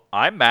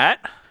I'm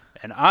Matt,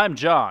 And I'm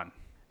John.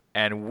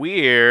 and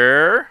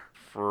we're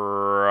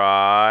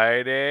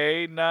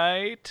Friday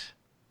night.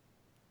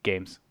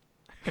 Games.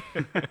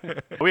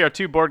 We are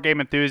two board game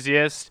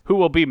enthusiasts who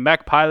will be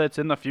mech pilots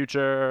in the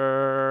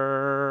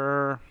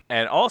future.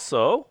 And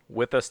also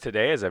with us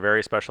today is a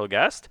very special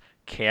guest,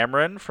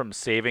 Cameron from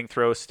Saving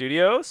Throw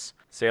Studios.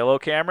 Say hello,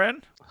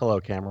 Cameron. Hello,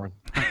 Cameron.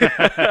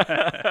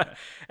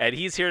 And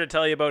he's here to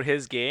tell you about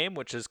his game,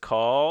 which is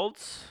called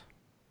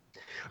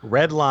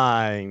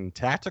Redline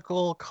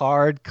Tactical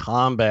Card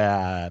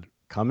Combat,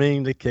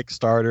 coming to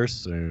Kickstarter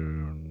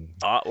soon.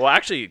 well,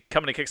 actually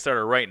coming to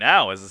Kickstarter right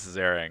now as this is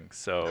airing.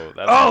 So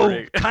that's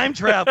pretty... time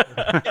travel!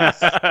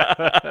 Yes.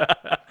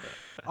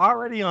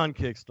 Already on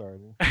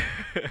Kickstarter.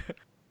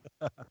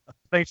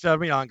 Thanks for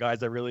having me on,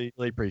 guys. I really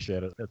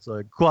appreciate it. It's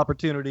a cool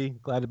opportunity.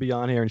 Glad to be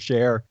on here and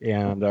share,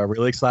 and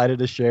really excited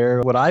to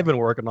share what I've been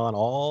working on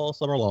all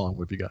summer long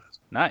with you guys.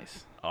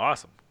 Nice.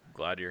 Awesome.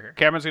 Glad you're here.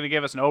 Cameron's going to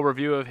give us an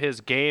overview of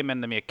his game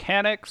and the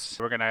mechanics.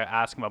 We're going to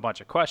ask him a bunch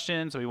of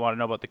questions we want to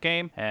know about the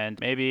game. And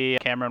maybe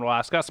Cameron will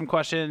ask us some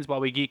questions while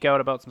we geek out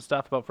about some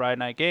stuff about Friday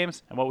night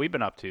games and what we've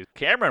been up to.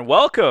 Cameron,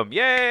 welcome.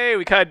 Yay.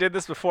 We kind of did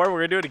this before.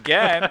 We're going to do it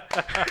again.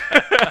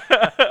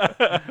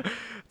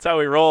 That's how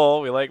we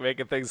roll. We like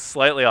making things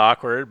slightly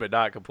awkward, but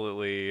not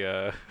completely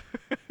awkward.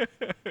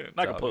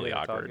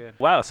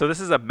 Wow. So this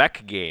is a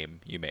mech game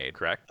you made,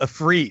 correct? A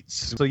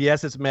Freets. So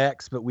yes, it's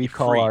mechs, but we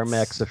call our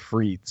mechs a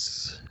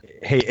Freets.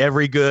 Hey,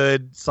 every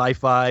good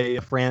sci-fi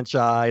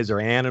franchise or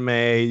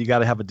anime, you got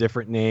to have a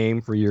different name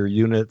for your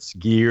units,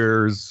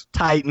 gears,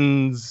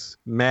 titans,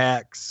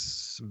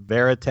 mechs,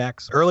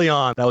 Veritex. Early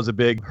on, that was a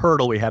big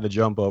hurdle we had to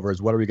jump over,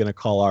 is what are we going to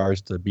call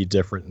ours to be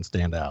different and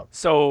stand out?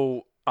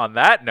 So on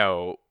that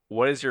note,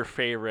 what is your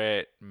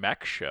favorite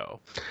mech show?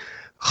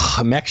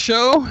 A mech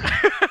show?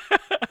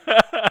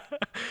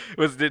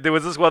 Was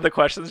this one of the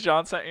questions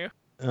John sent you?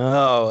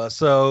 Oh,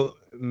 so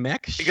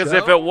mech show? Because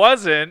if it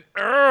wasn't,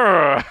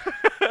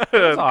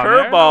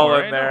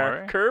 curveball in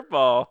there.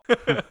 Curveball.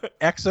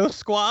 Exo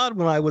Squad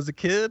when I was a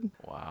kid?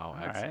 Wow.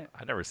 Right.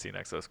 I've never seen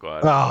Exo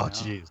Squad. Oh,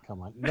 jeez.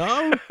 Come on.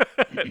 No?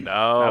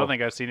 No. I don't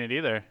think I've seen it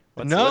either.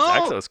 What's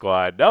Exo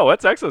Squad? No,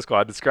 what's Exo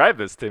Squad? Describe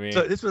this to me.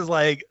 So this was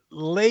like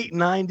late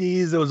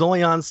 90s. It was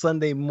only on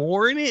Sunday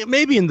morning,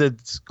 maybe in the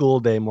school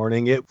day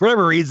morning. For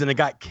whatever reason, it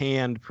got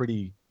canned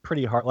pretty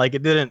hard. Like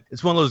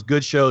it's one of those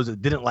good shows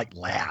that didn't like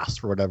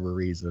last for whatever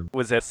reason.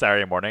 Was it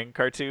Saturday morning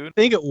cartoon? I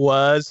think it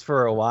was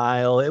for a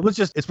while.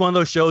 It's one of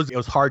those shows. It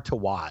was hard to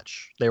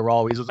watch. It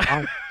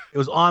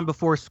was on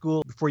before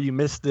school, before you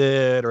missed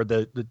it, or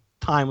the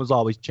time was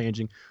always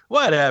changing.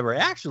 Whatever.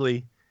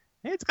 Actually,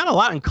 it's got a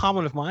lot in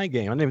common with my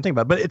game. I didn't even think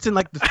about it, but it's in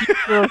like the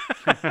future.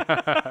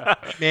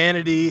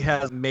 Humanity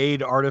has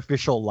made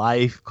artificial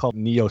life called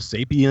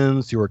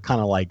Neo-Sapiens, who are kind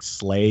of like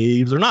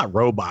slaves. They're not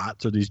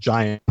robots, they're these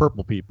giant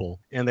purple people.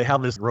 And they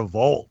have this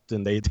revolt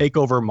and they take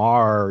over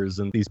Mars,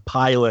 and these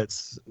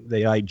pilots,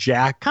 they like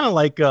jack, kind of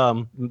like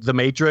the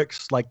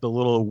Matrix, like the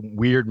little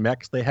weird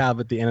mechs they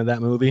have at the end of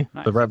that movie,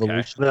 nice, The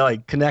Revolution. Okay. They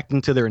like connect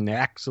into their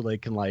neck so they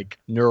can like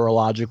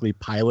neurologically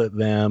pilot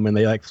them, and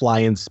they like fly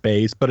in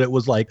space. But it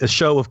was like a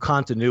show of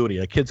continuity,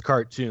 a kid's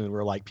cartoon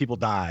where like people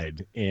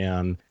died,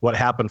 and what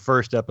happened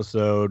first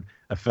episode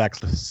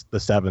affects the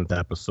seventh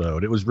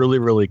episode. It was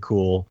really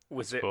cool.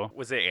 Was it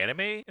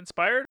anime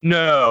inspired?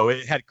 No,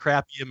 it had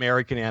crappy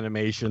American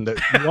animation that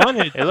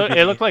wanted.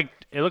 It looked like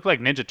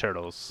Ninja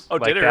Turtles. Oh,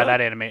 like did it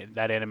really?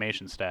 that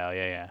animation style?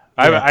 Yeah.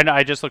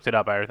 I just looked it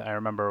up. I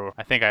remember.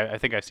 I think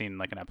I've seen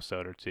like an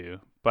episode or two.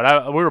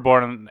 But we were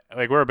born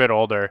we were a bit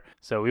older,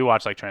 so we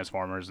watched like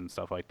Transformers and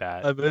stuff like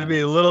that. It'd be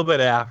a little bit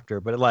after,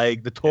 but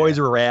like the toys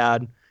were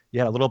rad. You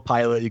had a little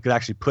pilot. You could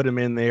actually put him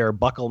in there,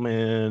 buckle him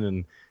in,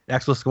 and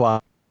Exo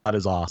Squad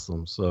is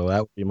awesome. So that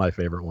would be my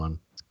favorite one.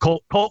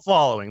 Cult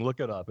following. Look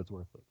it up. It's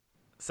worth it.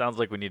 Sounds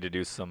like we need to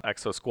do some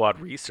Exo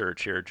Squad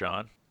research here,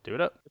 John. Do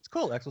it up. It's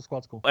cool. Exo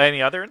Squad's cool.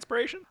 Any other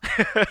inspiration?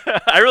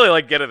 I really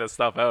like getting this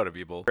stuff out of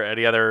people.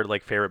 Any other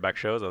like favorite mech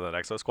shows other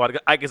than Exo Squad?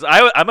 Because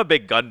I'm a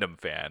big Gundam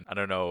fan. I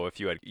don't know if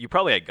you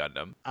probably had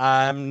Gundam.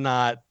 I'm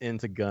not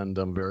into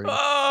Gundam very much.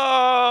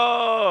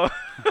 Oh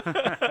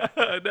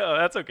no,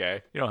 that's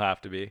okay. You don't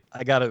have to be.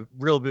 I got a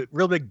real big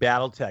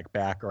BattleTech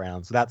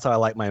background, so that's how I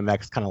like my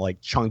mechs, kind of like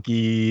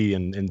chunky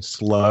and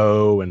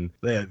slow. And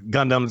the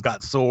Gundam's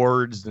got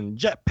swords and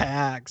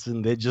jetpacks,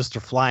 and they just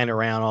are flying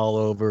around all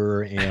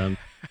over. And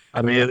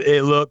I mean,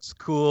 it looks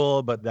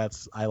cool, but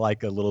I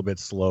like a little bit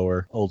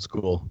slower, old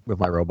school with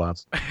my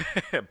robots.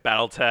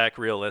 BattleTech,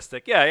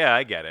 realistic. Yeah,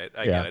 I get it.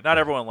 I get it. Not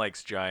everyone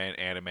likes giant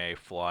anime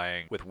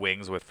flying with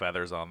wings with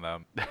feathers on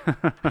them.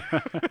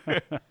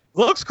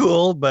 Looks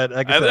cool, but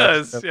like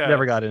I said,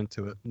 never got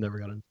into it.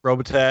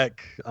 Robotech.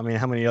 I mean,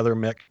 how many other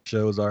mech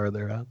shows are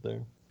there out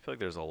there? I feel like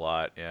there's a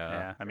lot,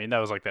 Yeah, I mean, that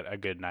was like a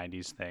good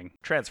 90s thing.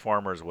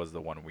 Transformers was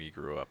the one we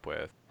grew up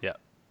with. Yeah.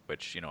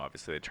 Which,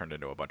 obviously they turned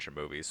into a bunch of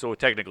movies. So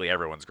technically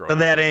everyone's growing up.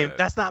 But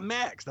that's not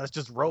mechs. That's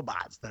just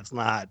robots. There's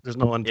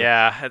no one.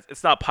 Yeah,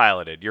 it's not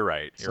piloted. You're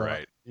right. You're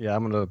right. Yeah,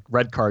 I'm going to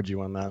red card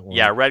you on that one.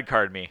 Yeah, red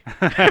card me.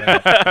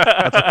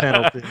 That's a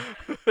penalty.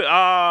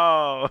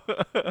 Oh.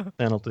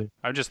 penalty.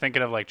 I'm just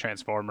thinking of like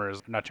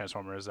Terminator,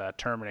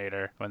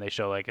 when they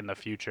show like in the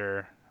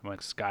future when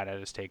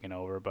Skynet is taking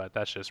over, but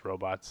that's just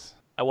robots.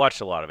 I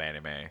watched a lot of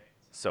anime,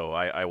 so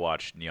I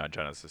watched Neon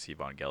Genesis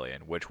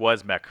Evangelion, which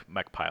was Mech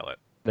Pilot.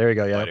 There you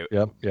go. But Yep. it,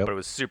 Yep. Yep. but it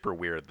was super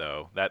weird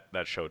though.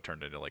 That show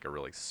turned into like a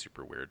really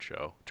super weird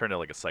show. Turned into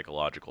like a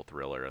psychological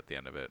thriller at the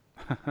end of it,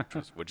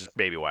 which is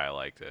maybe why I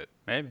liked it.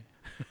 Maybe.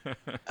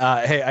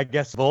 Hey, I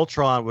guess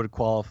Voltron would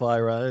qualify,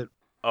 right?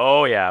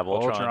 Oh yeah,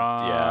 Voltron.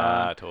 Voltron.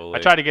 Yeah, totally.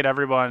 I try to get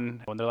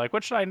everyone when they're like,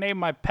 "What should I name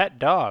my pet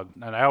dog?"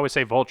 And I always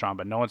say Voltron,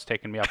 but no one's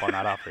taken me up on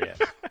that offer yet.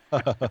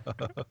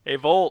 Hey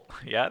Volt.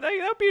 Yeah,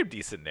 that'd be a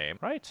decent name.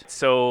 Right.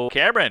 So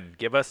Cameron,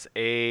 give us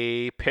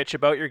a pitch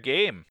about your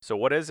game. So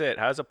what is it?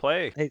 How does it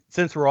play? Hey,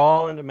 since we're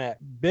all into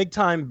big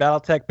time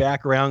BattleTech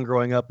background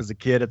growing up as a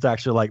kid, it's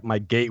actually like my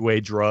gateway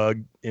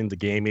drug into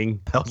gaming.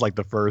 That was like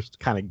the first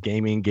kind of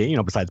gaming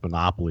game, besides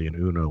Monopoly and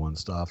Uno and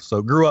stuff.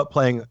 So grew up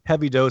playing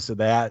heavy dose of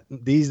that.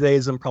 These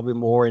days, I'm probably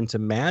more into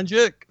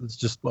Magic. It's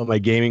just what my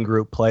gaming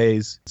group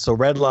plays. So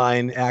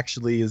Redline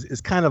actually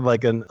is kind of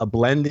like a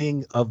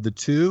blending of the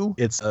two.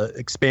 It's a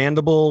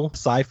expandable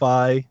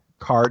sci-fi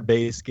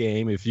card-based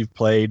game. If you've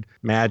played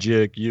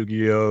Magic,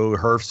 Yu-Gi-Oh,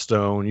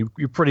 Hearthstone,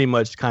 you pretty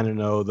much kind of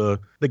know the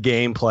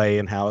gameplay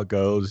and how it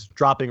goes.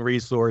 Dropping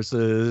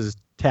resources,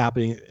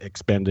 tapping,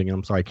 expending.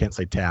 I'm sorry, I can't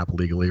say tap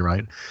legally,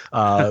 right?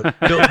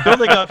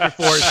 Building up your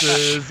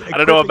forces. I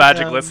don't know if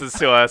Magic them. listens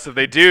to us. If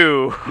they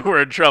do,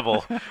 we're in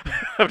trouble.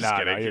 I'm just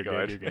kidding. No, you're Keep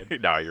going. good, you're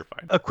good. No, you're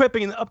fine.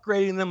 Equipping and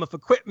upgrading them with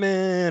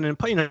equipment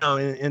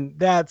and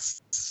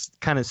that's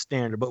kind of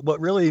standard. But what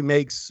really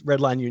makes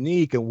Redline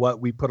unique and what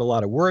we put a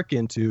lot of work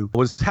into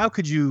was how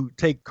could you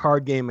take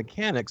card game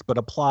mechanics but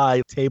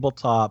apply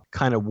tabletop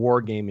kind of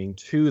wargaming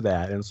to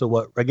that. And so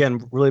what,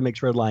 again, really makes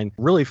Redline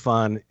really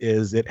fun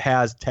is it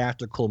has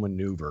tactical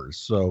maneuvers.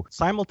 So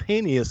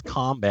simultaneous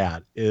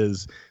combat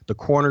is the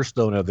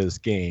cornerstone of this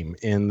game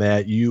in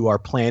that you are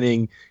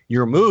planning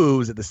your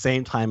moves at the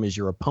same time as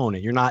your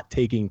opponent. You're not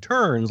taking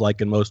turns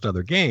like in most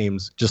other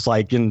games. Just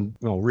like in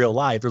real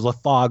life, there's a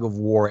fog of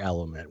war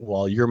element.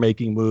 While you're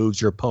making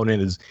moves, your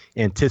opponent is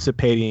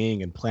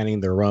anticipating and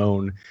planning their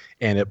own.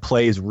 And it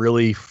plays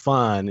really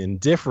fun and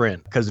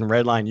different because in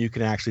Redline, you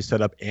can actually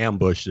set up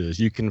ambushes.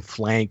 You can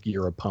flank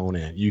your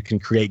opponent. You can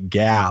create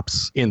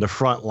gaps in the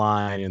front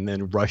line and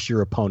then rush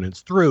your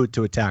opponents through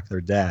to attack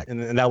their deck.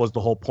 And that was the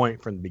whole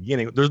point from the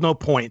beginning. There's no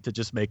point to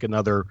just make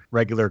another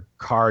regular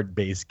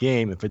card-based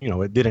game if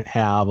it didn't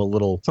have a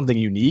little something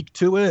unique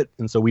to it.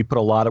 And so we put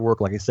a lot of work,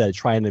 like I said,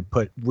 trying to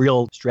put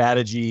real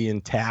strategy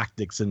and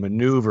tactics and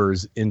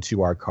maneuvers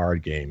into our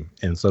card game.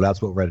 And so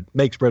that's what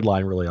makes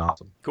Redline really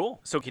awesome. Cool.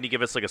 So can you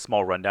give us like a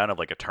small rundown of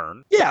like a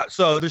turn? Yeah,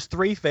 so there's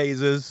 3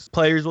 phases.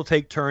 Players will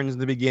take turns in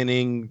the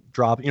beginning,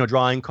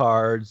 drawing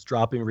cards,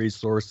 dropping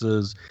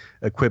resources,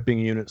 equipping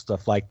units,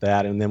 stuff like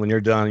that. And then when you're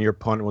done, your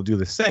opponent will do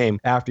the same.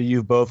 After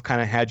you've both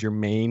kind of had your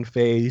main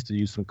phase, to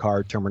use some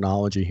card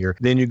terminology here,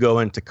 then you go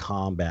into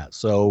combat.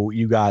 So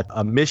you got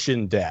a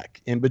mission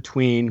deck in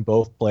between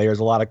both players.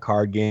 A lot of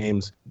card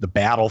games, the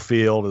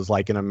battlefield is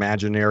like an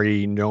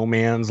imaginary no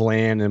man's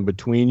land in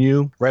between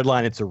you.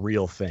 Redline, it's a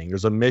real thing.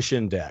 There's a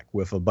mission deck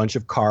with a bunch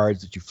of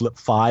cards that you flip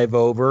 5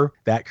 over.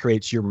 That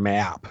creates your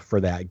map for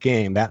that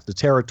game. That's the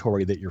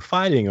territory that you're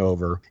fighting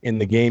over.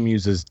 And the game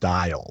uses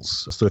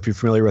dials. So if you're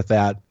familiar with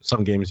that,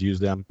 some games use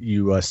them.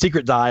 You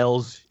secret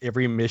dials.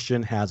 Every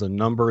mission has a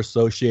number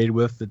associated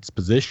with its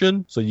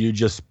position. So you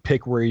just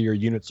pick where your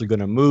units are going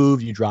to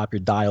move. You drop your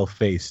dial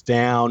face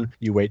down.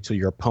 You wait till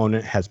your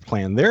opponent has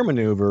planned their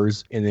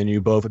maneuvers. And then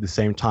you both at the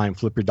same time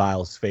flip your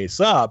dials face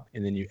up.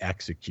 And then you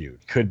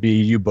execute. Could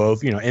be you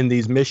both, in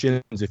these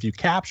missions, if you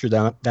capture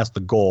them, that's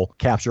the goal.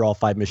 Capture all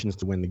 5 missions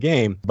to win the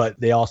game. But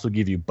they also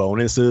give you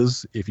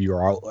bonuses if you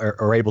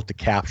are able to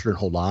capture and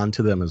hold on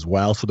to them as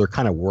well. So they're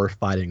kind of worth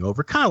fighting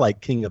over. Kind of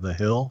like King of the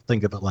Hill.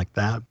 Think of it like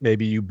that.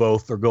 Maybe you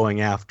both are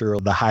going after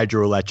the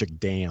hydroelectric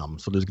dam.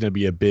 So there's going to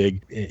be a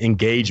big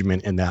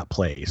engagement in that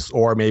place.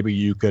 Or maybe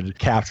you could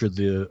capture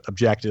the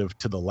objective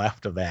to the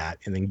left of that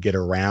and then get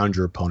around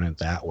your opponent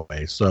that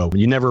way. So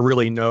you never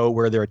really know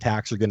where their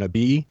attacks are going to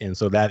be. And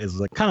so that is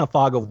the kind of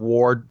fog of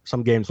war.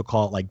 Some games will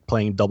call it like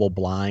playing double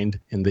blind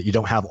in that you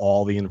don't have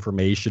all the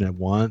information at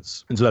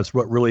once. And so that's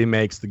what really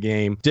makes the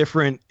game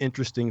different,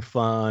 interesting,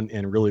 fun,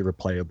 and really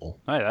replayable.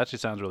 Oh, yeah, that actually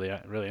sounds really,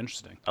 really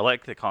interesting. I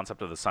like the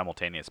concept of the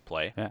simultaneous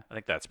play. Yeah. I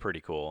think that's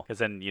pretty cool because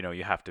then,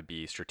 you have to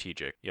be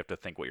strategic. You have to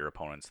think what your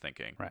opponent's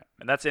thinking. Right.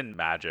 And that's in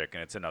Magic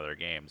and it's in other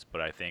games.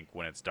 But I think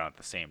when it's done at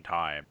the same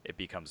time, it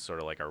becomes sort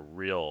of like a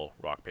real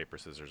rock, paper,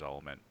 scissors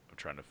element of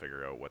trying to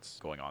figure out what's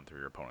going on through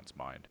your opponent's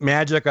mind.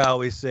 Magic, I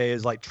always say,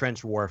 is like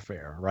trench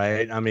warfare,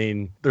 right? I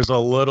mean, there's a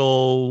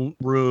little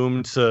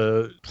room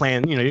to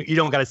plan. You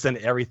don't got to send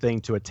everything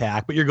to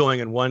attack, but you're going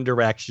in one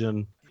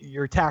direction.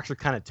 Your attacks are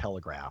kind of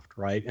telegraphed,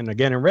 right? And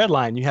again, in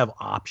Redline, you have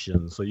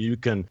options. So you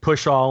can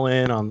push all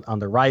in on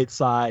the right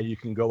side. You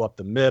can go up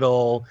the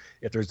middle.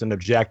 If there's an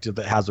objective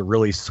that has a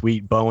really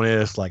sweet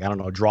bonus, like, I don't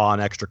know, draw an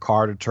extra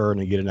card a turn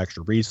and get an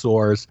extra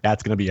resource,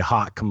 that's going to be a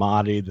hot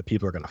commodity that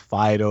people are going to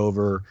fight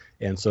over.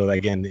 And so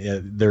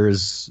again,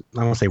 there's, I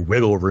don't want to say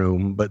wiggle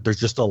room, but there's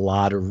just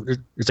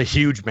there's a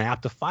huge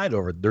map to fight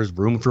over. There's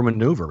room for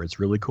maneuver. It's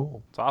really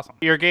cool. It's awesome.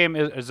 Your game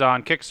is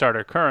on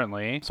Kickstarter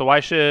currently, so why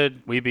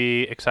should we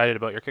be excited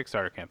about your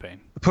Kickstarter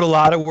campaign? Put a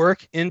lot of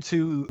work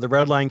into the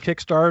Redline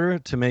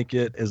Kickstarter to make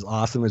it as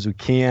awesome as we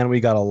can. We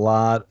got a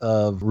lot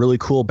of really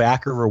cool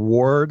backer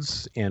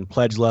rewards and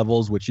pledge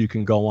levels, which you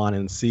can go on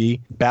and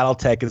see.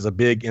 Battletech is a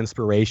big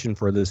inspiration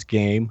for this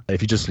game.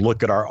 If you just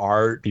look at our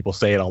art, people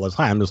say it all the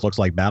time, this looks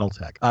like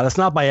Battletech. That's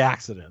not by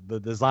accident. The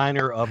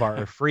designer of our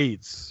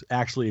Efreets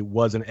actually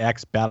was an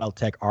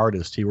ex-Battletech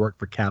artist. He worked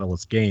for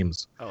Catalyst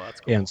Games. Oh,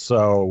 that's cool. And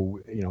so,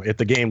 if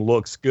the game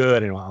looks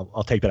good, and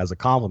I'll take that as a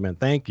compliment,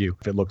 thank you.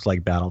 If it looks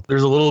like Battle,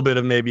 there's a little bit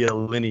of maybe a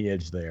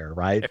lineage there,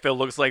 right? If it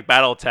looks like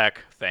Battletech,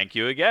 thank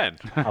you again.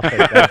 I'll take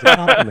that as a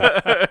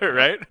compliment.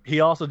 Right? He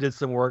also did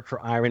some work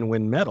for Iron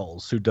Wind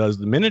Metals, who does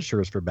the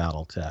miniatures for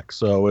Battletech.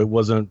 So it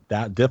wasn't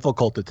that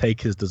difficult to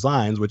take his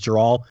designs, which are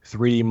all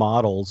 3D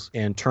models,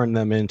 and turn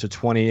them into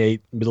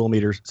 28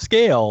 millimeter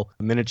scale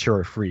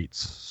miniature Efreets.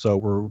 So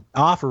we're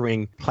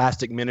offering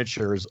plastic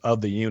miniatures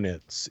of the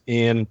units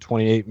in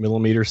 28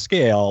 millimeter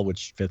scale,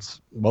 which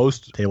fits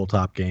most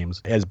tabletop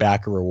games, as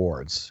backer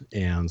rewards.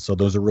 And so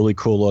those are really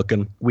cool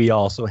looking. We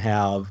also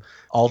have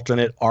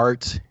alternate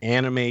art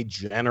anime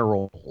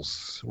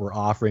generals we're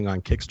offering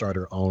on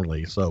Kickstarter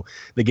only. So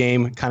the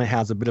game kind of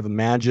has a bit of a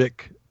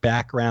Magic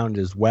background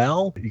as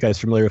well. You guys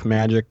familiar with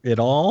Magic at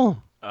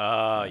all?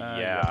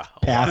 Yeah.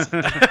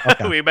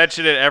 Okay. We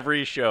mention it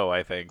every show,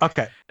 I think.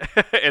 Okay.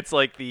 It's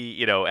like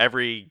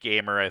every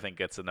gamer, I think,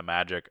 gets into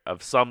Magic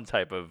of some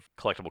type of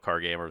collectible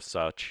card game or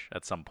such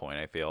at some point,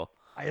 I feel.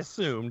 I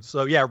assumed.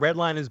 So yeah,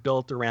 Redline is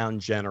built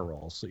around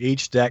generals. So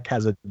each deck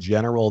has a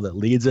general that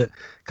leads it,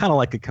 kind of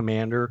like a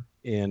commander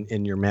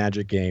in your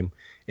Magic game.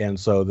 And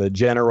so the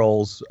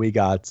generals, we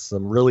got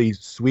some really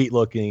sweet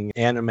looking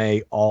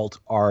anime alt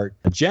art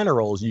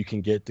generals you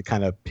can get to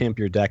kind of pimp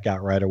your deck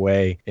out right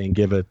away and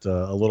give it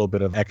a little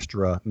bit of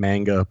extra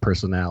manga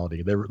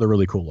personality. They're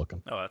really cool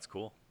looking. Oh, that's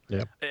cool.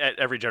 Yeah.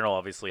 Every general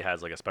obviously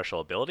has like a special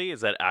ability.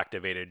 Is that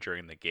activated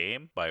during the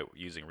game by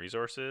using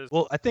resources?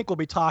 Well, I think we'll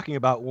be talking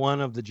about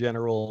one of the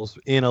generals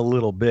in a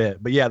little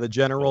bit. But yeah, the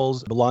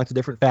generals belong to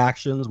different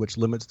factions, which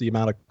limits the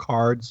amount of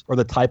cards or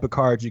the type of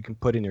cards you can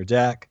put in your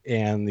deck.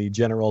 And the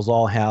generals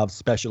all have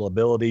special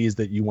abilities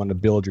that you want to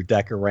build your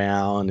deck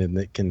around, and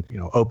that can,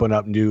 open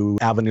up new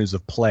avenues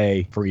of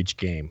play for each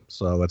game.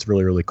 So that's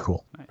really, really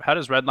cool. How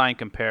does Redline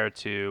compare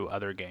to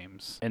other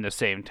games in the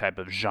same type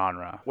of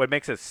genre? What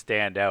makes it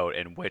stand out,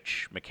 and which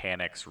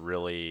mechanics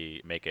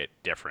really make it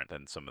different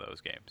than some of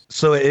those games?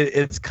 So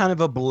it's kind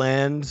of a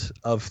blend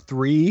of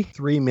three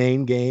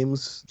main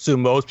games. So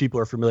most people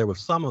are familiar with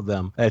some of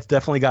them. It's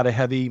definitely got a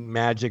heavy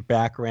Magic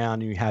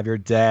background. You have your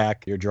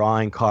deck, you're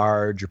drawing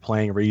cards, you're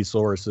playing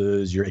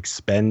resources, you're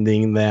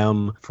expending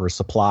them for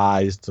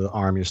supplies to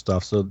arm your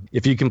stuff. So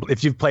if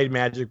you've played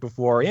Magic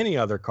before, any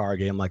other card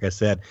game, like I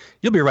said,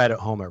 you'll be right at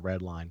home at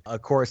Redline.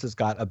 Of course, it's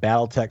got a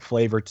Battletech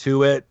flavor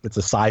to it. It's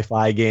a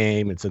sci-fi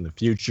game. It's in the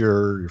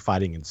future. You're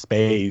fighting in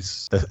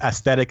space. The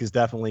aesthetic is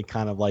definitely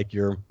kind of like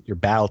your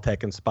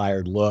Battletech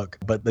inspired look.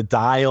 But the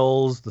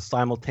dials, the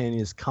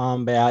simultaneous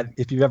combat,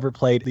 if you've ever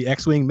played the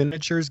X-Wing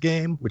miniatures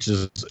game, which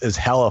is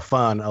hella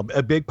fun,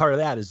 a big part of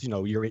that is,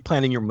 you're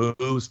planning your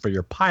moves for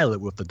your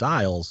pilot with the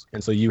dials.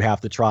 And so you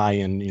have to try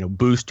and,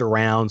 boost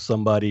around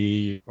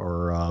somebody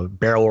or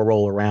barrel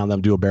roll around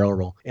them, do a barrel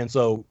roll. And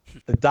so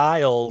the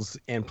dials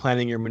and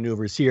planning your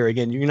maneuvers here,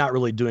 again, you're not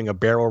really doing a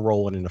barrel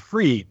roll in a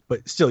Efreet,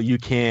 but still you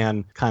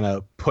can kind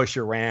of push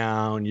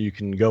around, you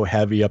can go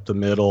heavy up the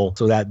middle.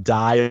 So that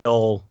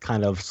dial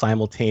kind of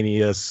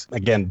simultaneous,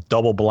 again,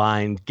 double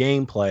blind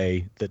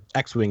gameplay that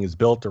X-Wing is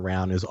built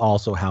around is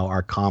also how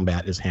our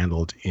combat is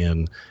handled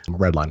in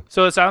Redline.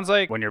 So it sounds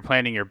like when you're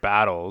planning your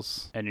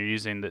battles and you're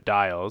using the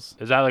dials,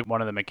 is that like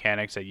one of the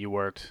mechanics that you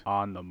worked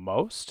on the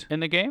most in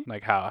the game?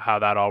 Like how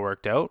that all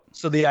worked out?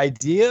 So the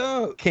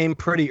idea came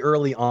pretty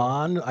early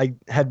on. I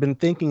had been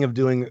thinking of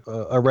doing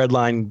a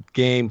Redline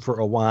game for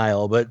a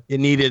while, but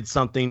it needed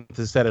something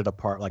to set it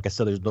apart. Like I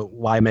said,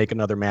 why make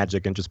another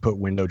Magic and just put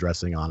window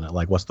dressing on it?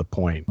 Like, what's the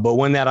point? But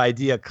when that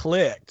idea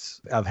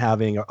clicked of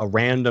having a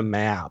random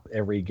map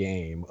every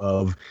game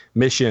of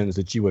missions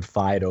that you would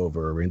fight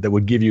over and that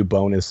would give you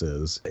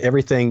bonuses,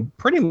 everything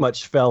pretty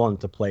much fell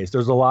into place.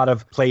 There's a lot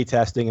of play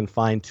testing and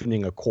fine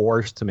tuning a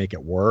course to make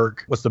it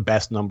work. What's the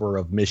best number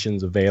of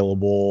missions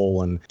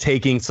available, and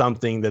taking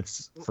something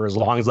that's, for as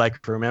long as I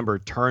can remember,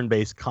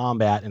 turn-based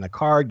combat in a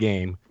card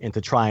game, and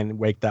to try and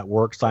make that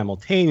work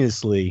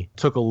simultaneously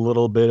took a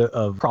little bit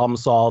of problem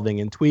solving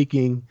and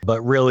tweaking.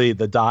 But really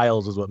the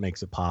dials is what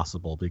makes it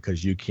possible,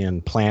 because you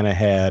can plan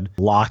ahead,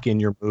 lock in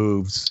your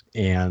moves,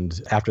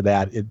 and after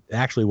that it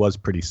actually was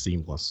pretty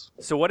seamless.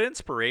 So what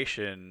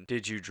inspiration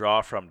did you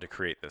draw from to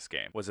create this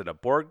game? Was it a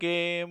board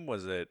game?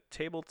 Was it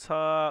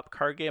tabletop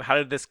card game? How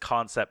did this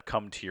concept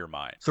come to your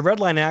mind? So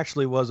Redline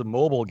actually was a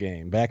mobile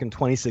game back in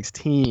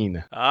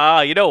 2016.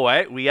 You know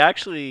what? we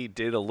actually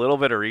did a little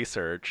bit of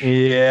research. And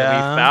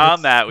Yeah,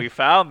 we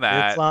found it's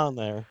that. on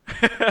there.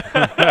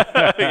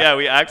 Yeah,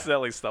 we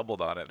accidentally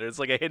stumbled on it. There's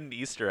like a hidden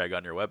Easter egg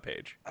on your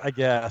webpage. I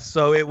guess.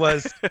 So it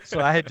was, so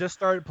I had just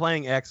started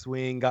playing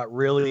X-Wing, got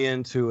really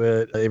into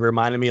it. It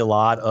reminded me a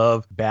lot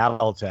of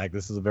Battletech.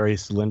 This is a very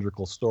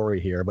cylindrical story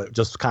here, but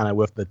just kind of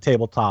with the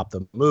tabletop,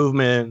 the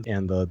movement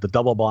and the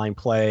double blind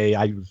play.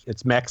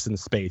 It's mechs in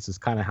space is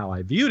kind of how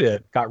I viewed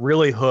it. Got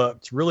really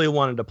hooked, really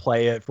wanted to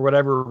play it. For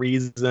whatever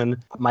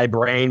reason, my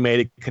brain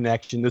made a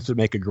connection. This would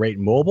make a great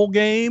mobile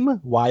game.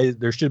 Why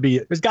there's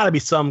got to be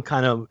some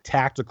kind of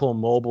tactical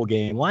mobile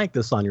game like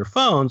this on your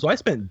phone. So I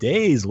spent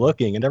days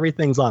looking, and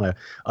everything's on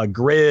a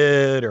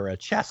grid or a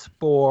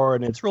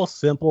chessboard, and it's real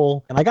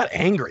simple. And I got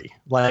angry,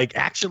 like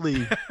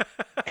actually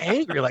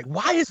angry. Like,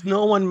 why is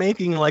no one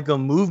making like a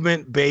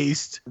movement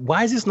based?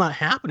 Why is this not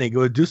happening? It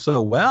would do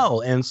so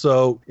well. And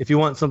so if you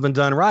want something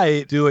done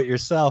right, do it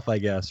yourself, I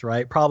guess,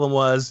 right? Problem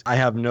was I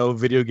have no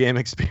video game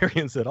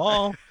experience at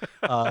all.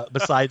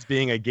 Besides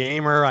being a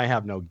gamer, I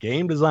have no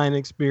game design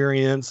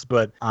experience,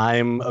 but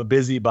I'm a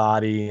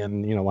busybody.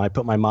 And, when I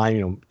put my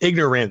mind,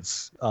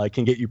 ignorance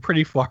can get you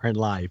pretty far in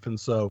life. And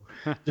so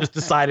just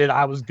decided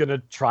I was going to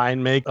try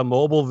and make a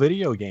mobile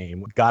video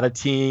game. Got a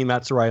team.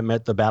 That's where I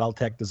met the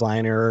Battletech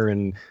designer,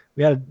 and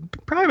we had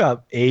probably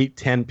about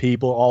 8-10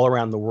 people all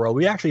around the world.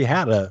 We actually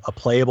had a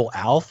playable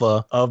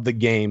alpha of the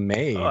game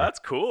made. Oh, that's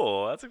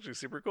cool. That's actually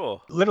super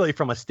cool. Literally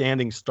from a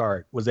standing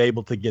start, was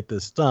able to get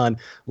this done.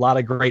 A lot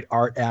of great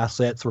art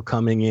assets were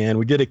coming in.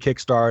 We did a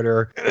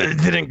Kickstarter. It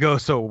didn't go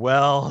so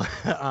well.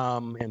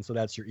 And so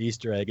that's your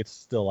Easter egg. It's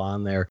still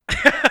on there.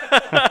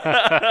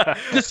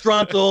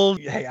 Disgruntled.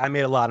 Hey, I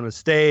made a lot of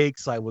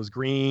mistakes. I was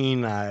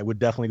green. I would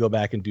definitely go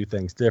back and do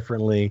things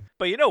differently.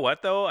 But you know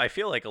what, though? I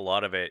feel like a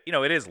lot of it,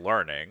 it is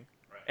learning.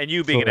 And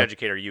you being an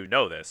educator, you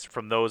know this.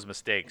 From those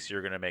mistakes,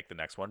 you're going to make the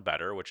next one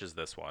better, which is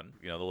this one.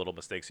 The little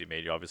mistakes you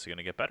made, you're obviously going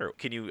to get better.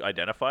 Can you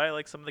identify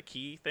like some of the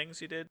key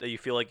things you did that you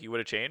feel like you would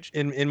have changed?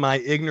 In my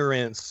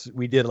ignorance,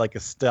 we did like a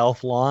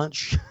stealth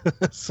launch.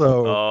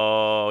 So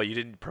oh, you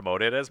didn't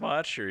promote it as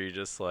much, or you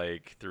just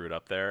like threw it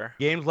up there?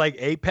 Games like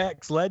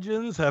Apex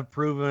Legends have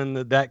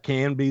proven that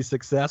can be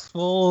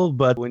successful,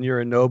 but when you're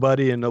a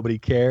nobody and nobody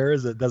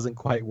cares, it doesn't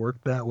quite work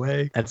that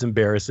way. That's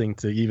embarrassing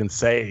to even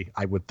say.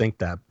 I would think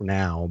that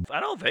now. I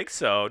don't think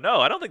so.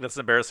 No, I don't think that's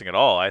embarrassing at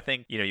all. I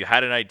think, you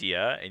had an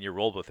idea and you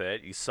rolled with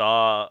it. You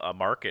saw a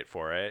market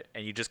for it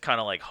and you just kind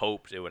of like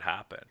hoped it would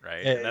happen,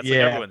 right? And that's like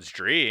everyone's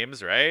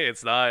dreams, right?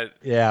 It's not.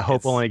 Yeah,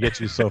 hope only gets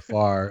you so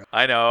far.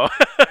 I know.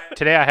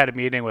 Today I had a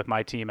meeting with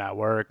my team at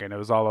work, and it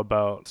was all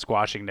about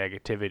squashing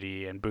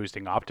negativity and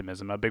boosting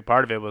optimism. A big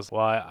part of it was,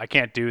 well, I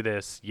can't do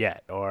this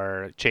yet,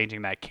 or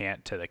changing that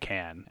can't to the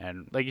can.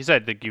 And like you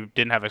said, you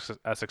didn't have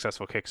a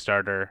successful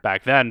Kickstarter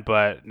back then,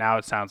 but now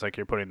it sounds like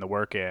you're putting the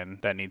work in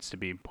that needs to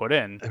be put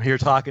in. I'm here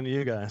talking to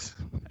you guys.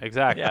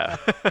 Exactly. Yeah.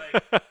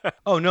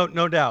 Oh,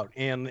 no doubt.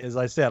 And as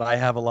I said, I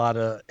had a lot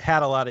of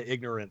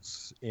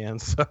ignorance, and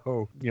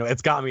so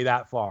it's got me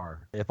that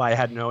far. If I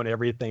had known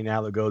everything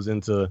now that goes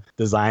into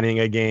designing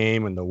a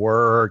game and the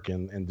work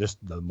and just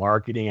the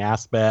marketing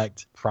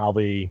aspect,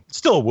 probably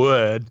still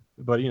would.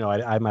 But,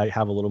 I might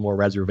have a little more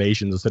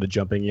reservations instead of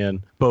jumping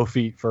in both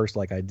feet first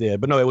like I did.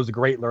 But no, it was a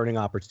great learning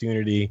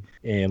opportunity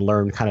and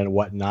learn kind of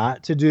what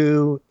not to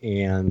do.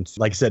 And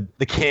like I said,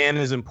 the can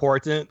is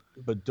important,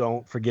 but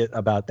don't forget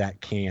about that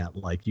can't.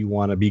 Like, you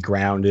want to be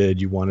grounded,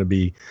 you want to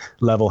be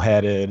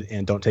level-headed,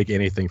 and don't take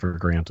anything for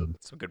granted.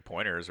 Some good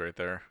pointers right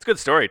there. It's a good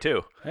story,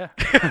 too. Yeah.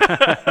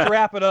 To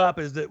wrap it up,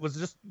 is that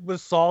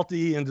was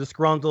salty and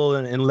disgruntled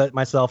and let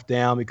myself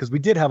down, because we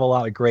did have a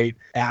lot of great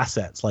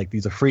assets, like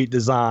these Efreet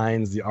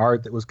designs, the art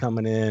that was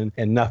coming in,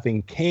 and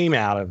nothing came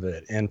out of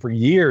it. And for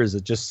years,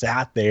 it just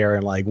sat there,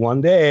 and like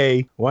one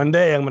day I'm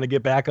going to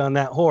get back on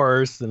that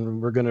horse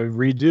and we're going to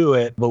redo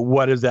it. But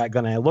what is that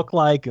going to look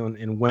like,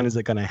 and when is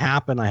it going to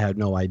happen? I had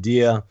no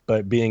idea.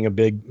 But being a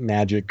big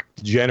Magic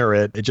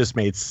degenerate, it just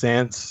made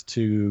sense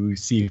to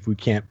see if we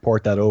can't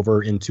port that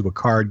over into a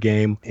card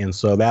game. And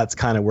so that's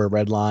kind of where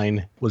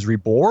Redline was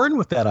reborn,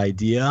 with that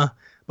idea.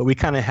 But we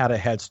kind of had a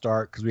head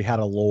start because we had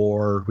a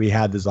lore, we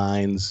had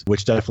designs,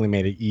 which definitely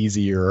made it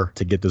easier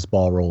to get this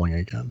ball rolling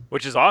again.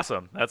 Which is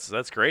awesome.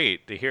 That's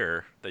great to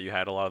hear that you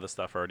had a lot of the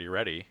stuff already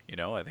ready.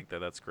 I think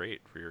that's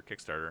great for your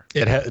Kickstarter.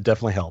 It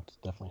definitely helped.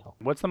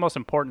 What's the most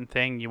important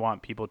thing you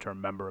want people to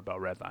remember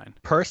about Redline?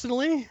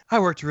 Personally, I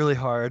worked really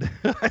hard.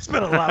 I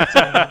spent a lot of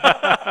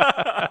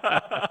time.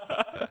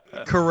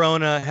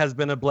 Corona has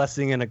been a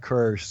blessing and a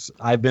curse.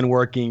 I've been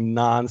working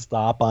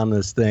nonstop on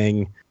this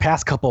thing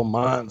past couple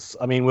months.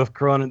 I mean, with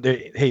Corona,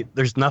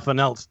 there's nothing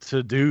else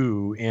to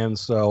do. And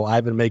so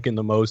I've been making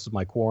the most of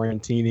my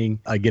quarantining,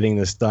 getting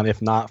this done.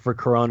 If not for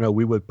Corona,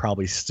 we would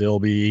probably still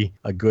be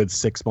a good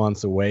 6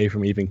 months away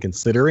from even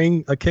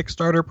considering a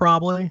Kickstarter,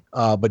 probably.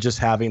 But just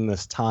having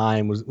this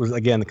time was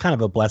again, kind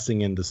of a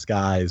blessing in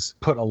disguise.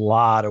 Put a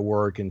lot of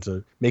work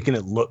into making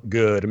it look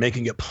good and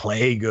making it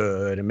play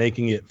good and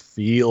making it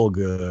feel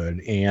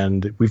good.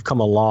 And we've come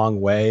a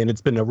long way, and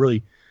it's been a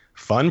really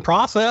fun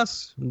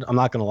process. I'm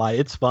not going to lie.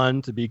 It's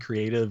fun to be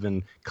creative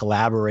and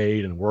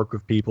collaborate and work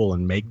with people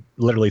and make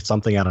literally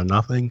something out of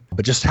nothing.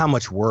 But just how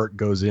much work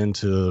goes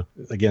into,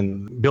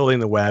 again, building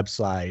the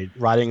website,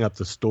 writing up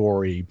the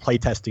story,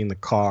 playtesting the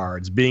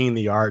cards, being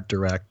the art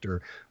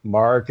director,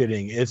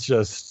 marketing. It's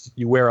just,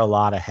 you wear a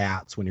lot of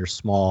hats when you're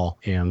small.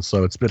 And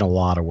so it's been a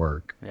lot of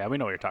work. Yeah, we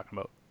know what you're talking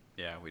about.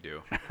 Yeah, we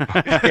do.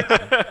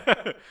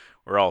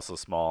 We're also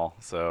small,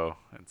 so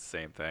it's the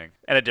same thing.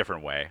 In a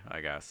different way,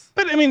 I guess.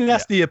 But I mean,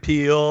 that's the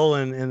appeal,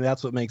 and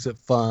that's what makes it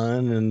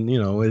fun. And, you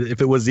know,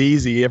 if it was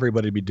easy,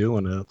 everybody'd be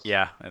doing it.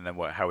 Yeah, and then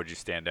how would you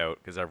stand out?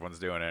 Because everyone's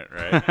doing it,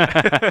 right?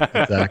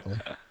 Exactly.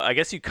 I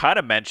guess you kind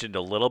of mentioned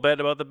a little bit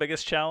about the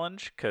biggest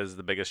challenge, because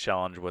the biggest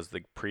challenge was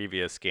the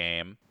previous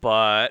game.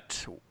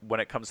 But when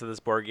it comes to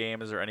this board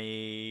game, is there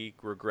any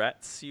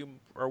regrets you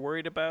are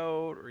worried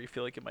about, or you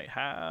feel like you might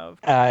have?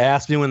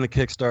 Ask me when the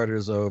Kickstarter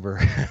is over.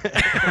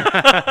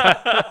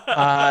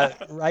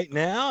 Right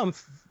now, I'm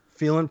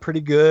feeling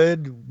pretty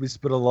good. We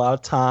spent a lot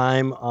of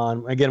time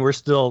on, again, we're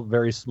still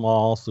very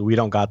small, so we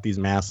don't got these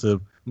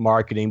massive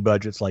marketing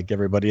budgets like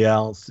everybody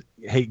else.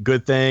 Hey,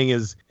 good thing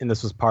is, and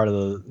this was part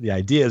of the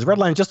idea, is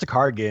Redline's just a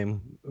card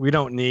game. We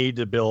don't need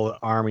to build an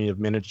army of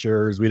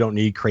miniatures. We don't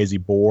need crazy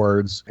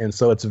boards. And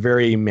so it's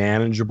very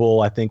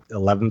manageable. I think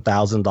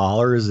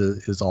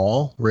 $11,000 is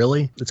all,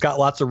 really. It's got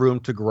lots of room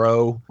to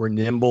grow. We're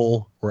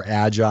nimble. We're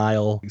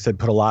agile. Like I said,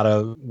 put a lot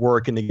of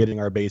work into getting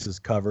our bases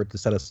covered to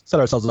set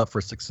ourselves up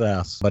for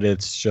success. But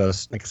it's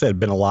just, like I said,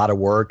 been a lot of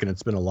work, and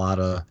it's been a lot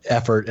of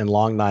effort and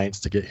long nights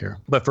to get here.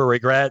 But for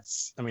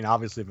regrets, I mean,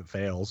 obviously if it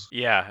fails.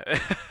 Yeah.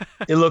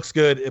 It looks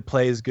good. It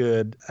plays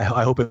good.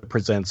 I hope it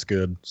presents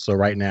good. So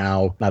right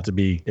now, not to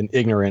be an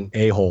ignorant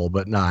a-hole,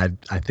 but no,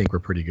 I think we're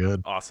pretty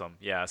good. Awesome.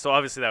 Yeah. So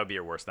obviously that would be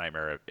your worst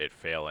nightmare, it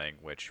failing,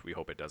 which we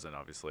hope it doesn't,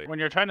 obviously. When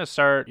you're trying to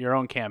start your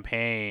own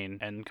campaign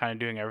and kind of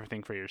doing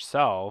everything for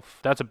yourself,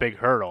 that's a big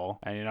hurdle.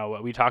 And, you know,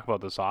 we talk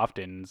about this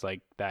often, is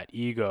like that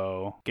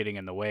ego getting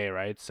in the way,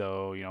 right?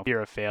 So, you know,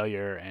 fear of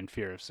failure and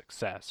fear of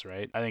success,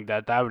 right? I think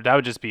that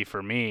would just be,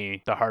 for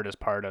me, the hardest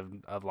part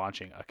of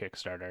launching a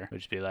Kickstarter, would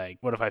just be like,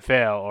 what if I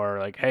fail? Or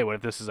like, hey, what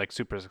if this is like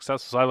super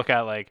successful? So I look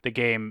at like the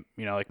game,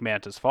 you know, like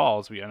Mantis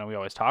Falls. I know we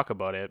always talk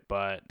about it,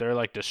 but they're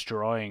like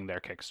destroying their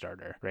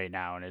Kickstarter right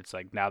now. And it's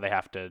like, now they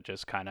have to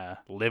just kind of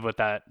live with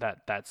that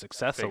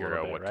success Figure a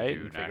out little what bit, to right?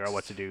 do And figure out next.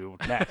 what to do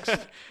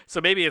next.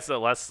 So maybe it's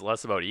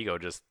less about ego,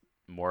 just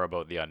more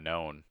about the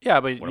unknown. Yeah,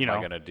 but What you am I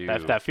know, gonna do?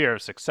 that fear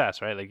of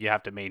success, right? Like you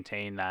have to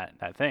maintain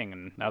that thing,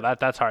 and now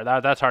that's hard.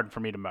 That's hard for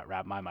me to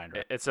wrap my mind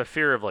around. It's a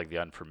fear of like the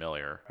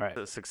unfamiliar. Right.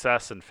 The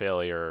success and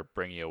failure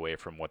bring you away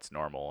from what's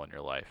normal in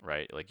your life,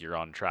 right? Like you're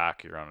on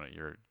track,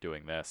 you're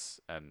doing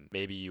this, and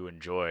maybe you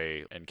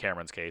enjoy. In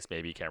Cameron's case,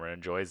 maybe Cameron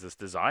enjoys this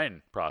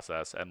design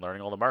process and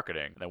learning all the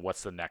marketing. Then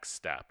what's the next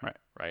step?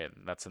 Right.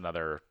 And that's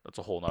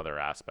a whole nother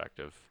aspect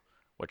of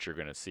what you're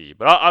going to see.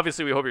 But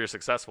obviously, we hope you're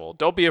successful.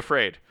 Don't be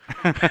afraid.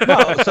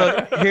 No,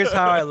 so here's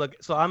how I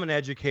look. So I'm an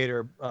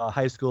educator,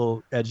 high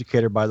school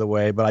educator, by the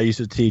way, but I used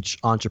to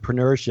teach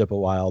entrepreneurship a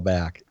while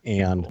back,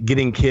 and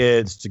getting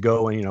kids to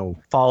go and, you know,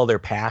 follow their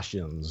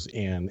passions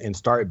and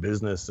start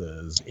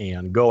businesses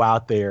and go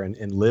out there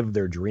and live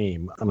their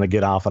dream. I'm going to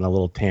get off on a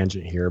little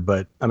tangent here,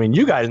 but I mean,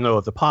 you guys know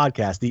with the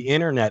podcast, the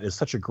internet is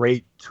such a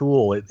great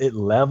tool. It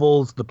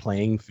levels the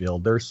playing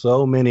field. There's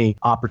so many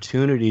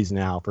opportunities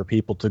now for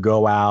people to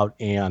go out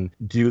and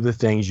do the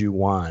things you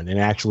want, and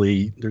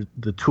actually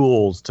the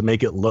tools to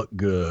make it look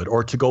good,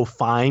 or to go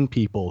find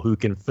people who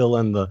can fill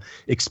in the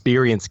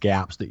experience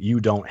gaps that you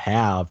don't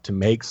have to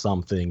make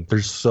something.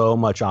 There's so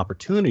much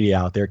opportunity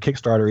out there.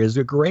 Kickstarter is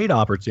a great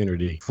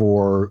opportunity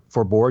for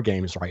board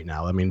games right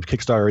now. I mean,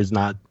 Kickstarter is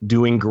not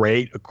doing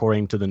great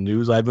according to the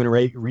news I've been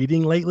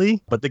reading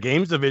lately, but the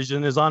games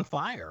division is on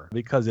fire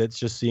because it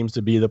just seems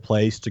to be the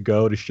place to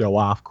go to show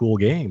off cool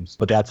games.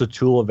 But that's a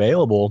tool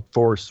available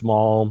for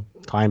small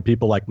time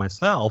people like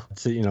myself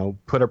to, you know,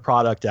 put a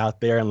product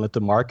out there and let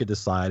the market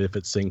decide if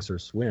it sinks or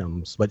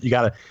swims. But you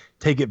got to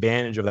take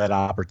advantage of that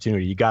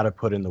opportunity. You got to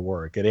put in the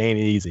work. It ain't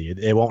easy.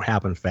 It won't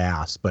happen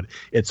fast, but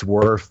it's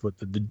worth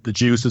the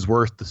juice is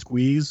worth the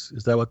squeeze.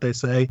 Is that what they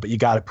say? But you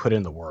got to put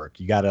in the work.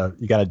 You got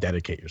to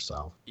dedicate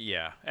yourself.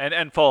 Yeah,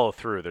 and follow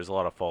through. There's a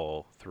lot of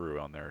follow through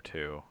on there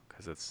too,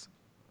 because it's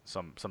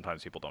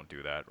sometimes people don't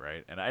do that,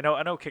 right? And I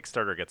know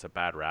Kickstarter gets a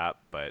bad rap,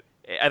 but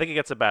I think it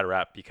gets a bad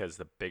rap because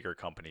the bigger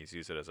companies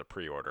use it as a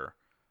pre-order,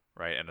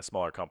 right? And a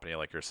smaller company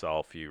like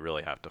yourself, you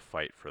really have to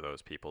fight for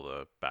those people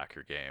to back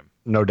your game.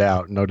 No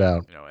doubt. You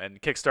know,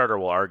 and Kickstarter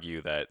will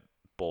argue that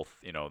both,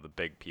 you know, the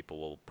big people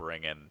will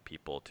bring in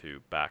people to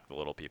back the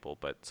little people,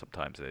 but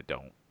sometimes they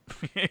don't.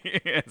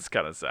 It's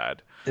kind of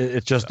sad.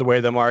 It's just the way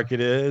the market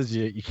is.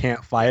 You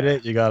can't fight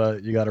it. You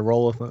gotta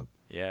roll with it.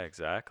 Yeah,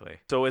 exactly.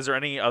 So is there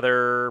any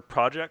other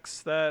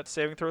projects that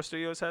Saving Throw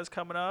Studios has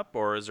coming up,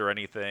 or is there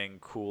anything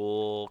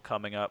cool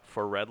coming up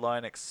for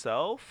Redline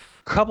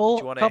itself? Couple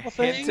Do you want to hint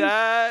things.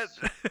 at?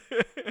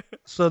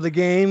 So the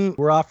game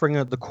we're offering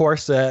the core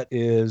set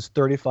is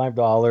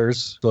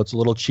 $35, so it's a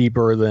little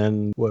cheaper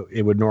than what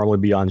it would normally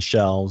be on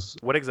shelves.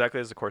 What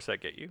exactly does the core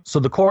set get you? So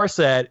the core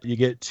set, you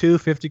get two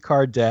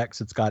 50-card decks.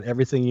 It's got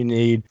everything you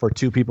need for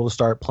two people to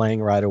start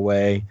playing right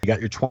away. You got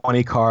your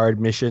 20-card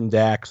mission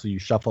deck, so you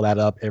shuffle that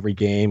up every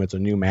game. It's a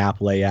new map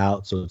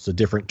layout, so it's a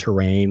different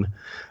terrain.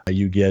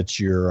 You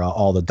get your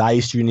all the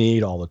dice you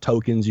need, all the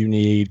tokens you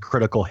need,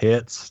 critical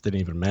hits,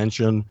 didn't even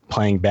mention.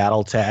 Playing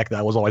BattleTech,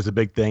 that was always a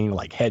big thing,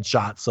 like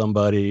headshot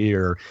somebody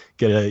or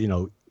get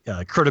a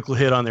critical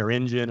hit on their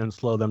engine and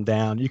slow them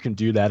down. You can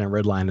do that in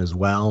Redline as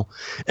well.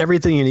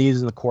 Everything you need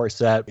is in the core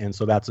set, and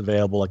so that's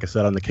available, like I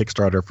said, on the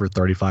Kickstarter for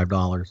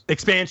 $35.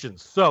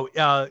 Expansions. So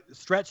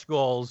stretch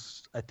goals,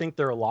 I think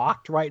they're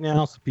locked right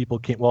now, so people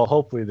can't. Well,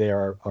 hopefully they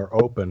are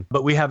open.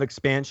 But we have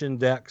expansion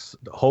decks.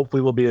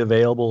 Hopefully will be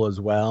available as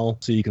well,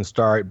 so you can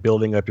start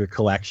building up your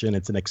collection.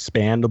 It's an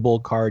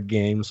expandable card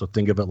game, so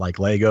think of it like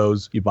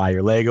Legos. You buy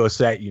your Lego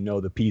set, you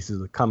know the pieces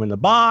that come in the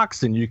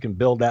box, and you can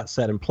build that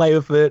set and play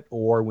with it.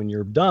 Or when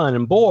you're done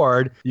and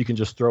bored, you can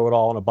just throw it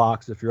all in a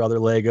box of your other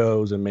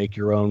Legos and make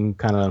your own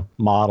kind of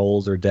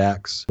models or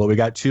decks. But we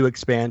got 2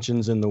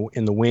 expansions in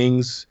the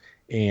wings.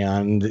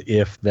 And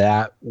if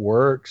that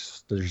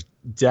works, there's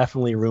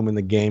definitely room in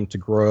the game to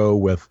grow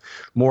with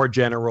more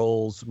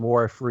generals,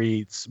 more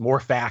Efreets, more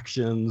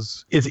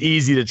factions. It's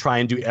easy to try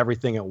and do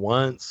everything at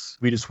once.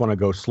 We just want to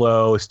go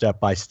slow, step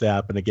by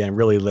step, and again,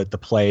 really let the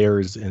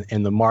players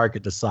and the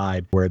market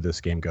decide where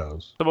this game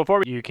goes. So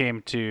before you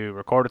came to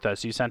record with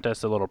us, you sent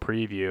us a little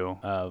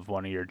preview of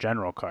one of your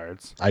general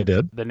cards. I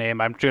did. The name,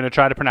 I'm going to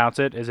try to pronounce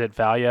it. Is it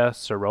Valia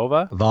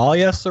Sarova?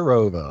 Valia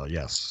Sarova,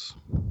 yes.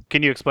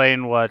 Can you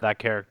explain what that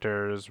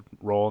character's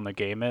role in the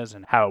game is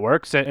and how it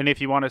works? And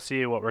if you want to see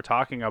what we're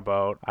talking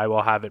about, I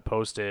will have it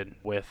posted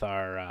with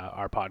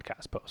our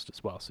podcast post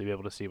as well, so you'll be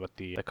able to see what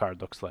the card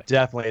looks like.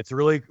 Definitely. It's a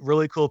really,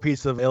 really cool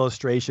piece of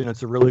illustration.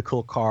 It's a really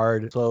cool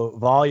card. So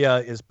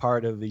Valia is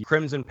part of the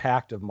Crimson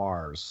Pact of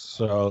Mars.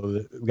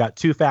 So we've got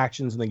 2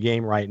 factions in the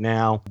game right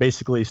now.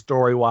 Basically,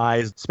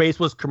 story-wise, space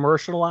was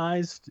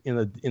commercialized in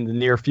the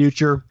near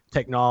future.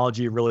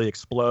 Technology really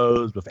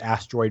explodes with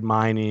asteroid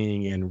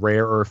mining and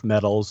rare earth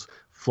metals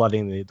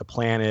flooding the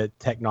planet.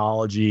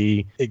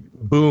 Technology,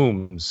 it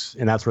booms,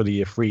 and that's where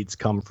the Efreets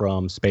come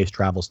from, space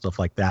travel, stuff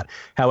like that.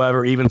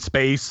 However, even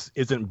space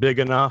isn't big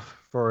enough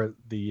for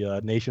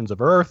the nations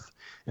of Earth,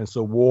 and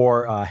so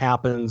war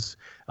happens.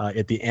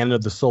 At the end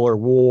of the Solar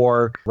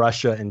War,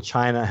 Russia and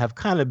China have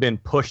kind of been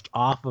pushed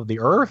off of the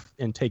Earth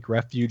and take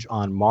refuge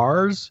on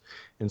Mars.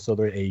 And so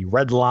a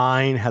red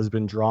line has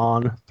been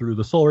drawn through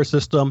the solar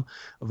system.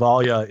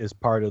 Valia is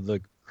part of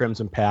the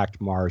Crimson Pact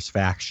Mars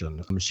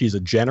faction. She's a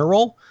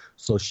general,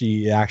 so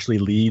she actually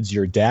leads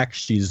your deck.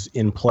 She's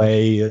in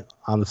play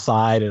on the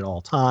side at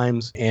all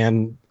times.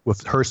 And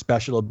with her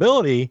special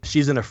ability,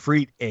 she's an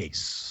Efreet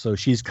ace. So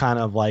she's kind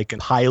of like a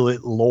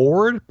pilot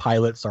lord.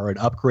 Pilots are an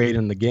upgrade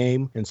in the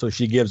game. And so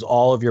she gives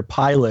all of your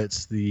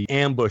pilots the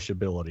ambush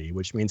ability,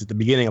 which means at the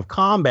beginning of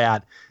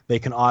combat, they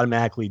can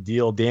automatically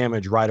deal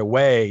damage right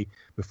away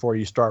before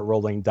you start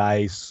rolling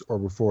dice or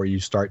before you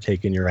start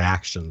taking your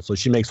action. So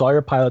she makes all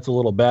your pilots a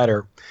little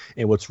better.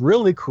 And what's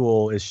really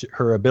cool is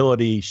her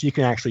ability, she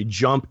can actually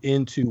jump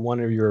into one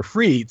of your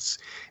Efreets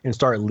and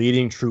start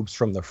leading troops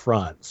from the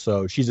front.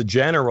 So she's a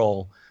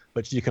general,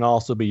 but she can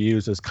also be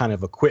used as kind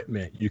of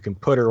equipment. You can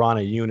put her on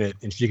a unit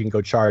and she can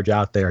go charge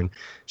out there, and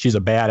she's a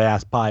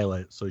badass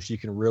pilot, so she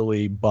can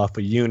really buff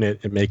a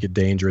unit and make it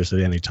dangerous at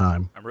any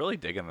time. I'm really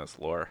digging this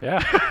lore.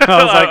 Yeah.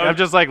 I'm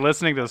just like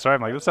listening to the story.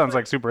 I'm like, this sounds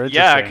like super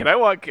interesting. Yeah,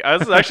 I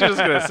was actually just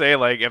going to say,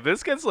 like, if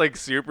this gets like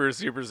super,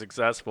 super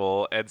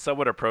successful and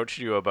someone approached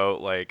you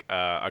about like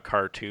a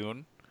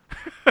cartoon,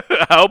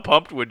 how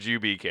pumped would you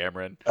be,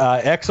 Cameron?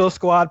 Exo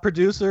Squad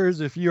producers,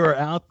 if you are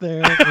out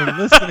there and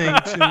listening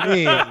to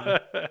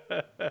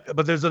me.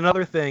 But there's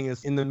another thing,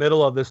 is in the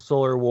middle of this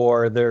solar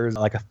war, there's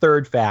like a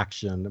third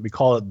faction. We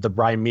call it the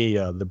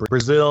Crimea, the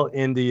Brazil,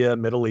 India,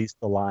 Middle East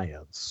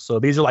Alliance. So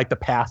these are like the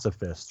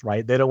pacifists,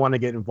 right? They don't want to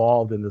get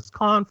involved in this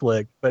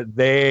conflict, but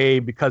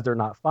because they're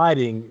not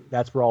fighting,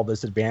 that's where all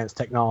this advanced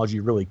technology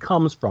really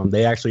comes from.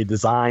 They actually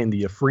designed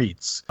the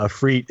Efreets.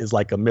 Efreet is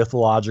like a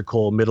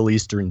mythological Middle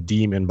Eastern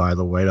demon, by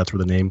the way. That's where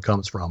the name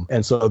comes from.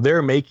 And so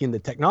they're making the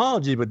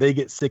technology, but they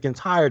get sick and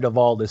tired of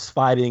all this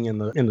fighting in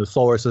the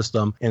solar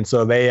system. And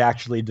so they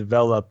actually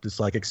developed this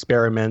like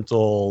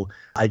experimental,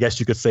 I guess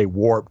you could say,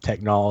 warp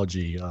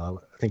technology. I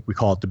think we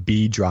call it the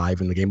B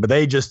drive in the game, but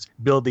they just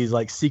build these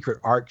like secret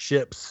arc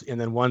ships, and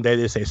then one day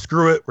they say,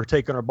 screw it, we're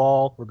taking our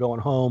ball, we're going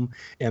home.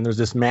 And there's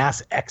this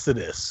mass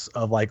exodus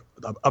of like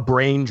a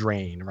brain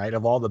drain, right,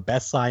 of all the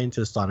best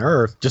scientists on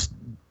Earth just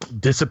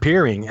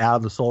disappearing out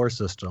of the solar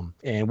system.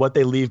 And what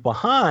they leave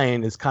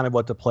behind is kind of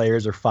what the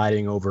players are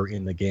fighting over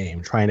in the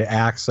game, trying to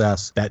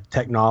access that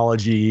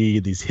technology,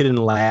 these hidden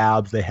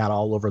labs they had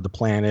all over the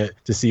planet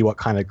to see what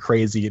kind of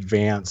crazy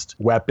advanced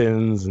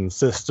weapons and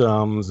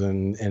systems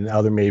and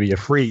other maybe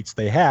Efreets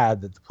they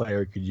had that the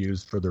player could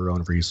use for their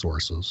own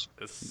resources.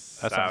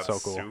 That sounds so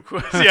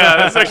cool.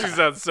 Yeah, this actually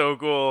sounds so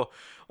cool.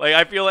 Like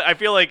I feel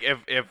like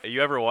if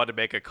you ever wanted to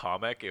make a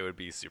comic, it would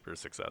be super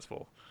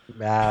successful.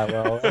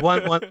 Well,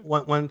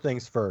 one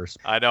thing's first.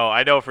 I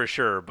know for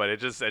sure, but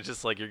it's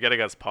just like you're getting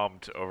us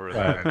pumped over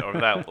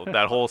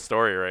that whole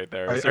story right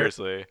there.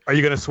 Seriously. Are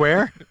you gonna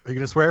swear? Are you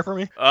gonna swear for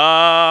me?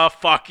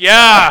 Fuck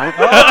yeah!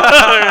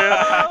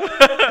 Oh!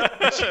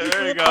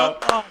 There you go.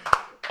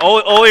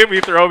 Only if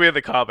you throw me in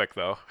the comic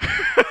though.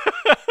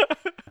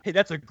 Hey,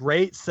 that's a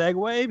great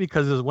segue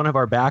because as one of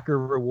our backer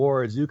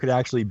rewards, you could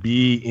actually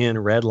be in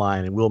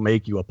Redline, and we'll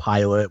make you a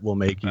pilot. We'll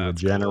make you a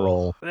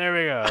general. Cool. There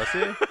we go.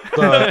 See?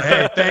 So,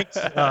 hey, thanks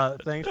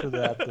for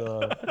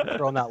that,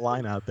 throwing that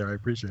line out there. I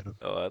appreciate it.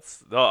 Oh,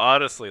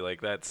 honestly,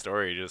 like that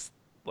story just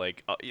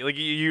like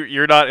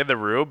you're not in the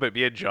room, but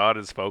me and John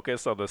is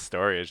focused on the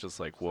story. It's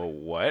just like, whoa,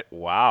 what?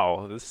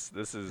 Wow, this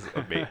is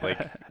amazing.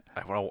 Like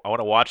I want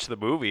to watch the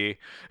movie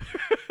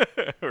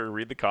or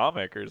read the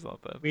comic or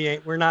something.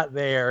 We're not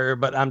there,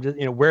 but I'm just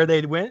where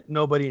they went,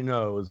 nobody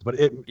knows. But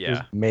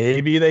Yeah.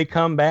 maybe they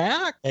come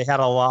back. They had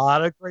a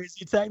lot of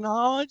crazy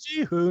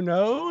technology. Who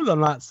knows? I'm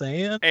not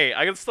saying. Hey,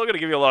 I'm still gonna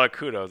give you a lot of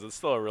kudos. It's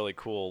still a really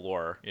cool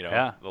lore.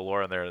 Yeah. The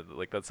lore in there,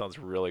 like that sounds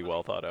really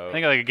well thought out. I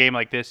think like a game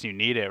like this, you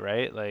need it,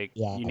 right? Like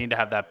Yeah. you need to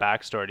have that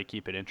backstory to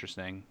keep it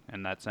interesting,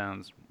 and that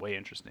sounds way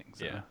interesting.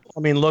 So. Yeah. I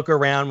mean, look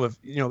around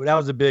with that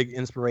was a big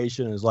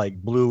inspiration is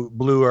like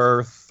Blue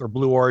Earth or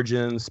Blue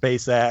Origin,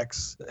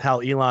 SpaceX, how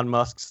Elon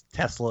Musk's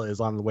Tesla is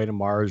on the way to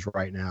Mars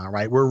right now,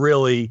 right? We're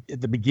really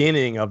at the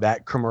beginning of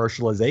that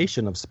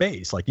commercialization of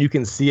space. Like you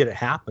can see it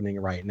happening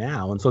right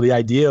now. And so the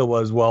idea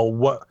was,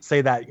 well,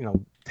 say that,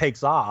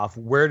 takes off,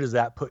 where does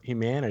that put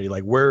humanity?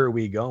 Like, where are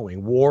we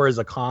going? War is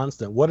a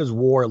constant. What does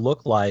war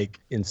look like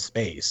in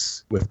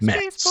space with mechs?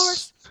 Space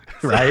Force.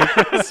 Right?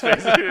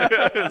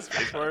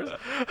 Space Force.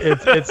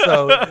 It's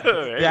so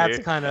Hey. that's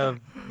kind of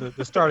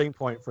the starting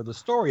point for the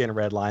story in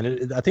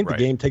Redline. I think Right.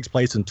 the game takes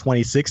place in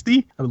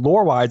 2060. And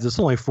lore-wise, it's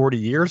only 40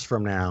 years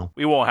from now.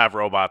 We won't have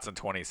robots in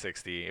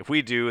 2060. If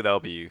we do, they'll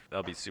be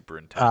super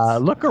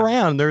intense. Look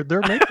around; they're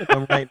making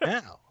them right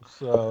now.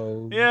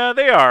 So Yeah,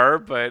 they are,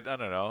 but I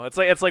don't know. It's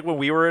like when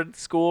we were in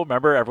school.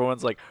 Remember,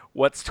 everyone's like,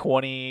 "What's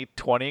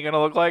 2020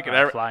 gonna look like?"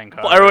 And Flying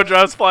cars. everyone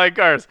draws flying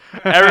cars.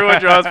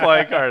 Everyone draws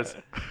flying cars.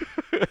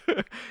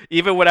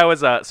 Even when I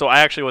was so I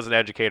actually was an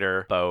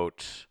educator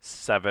about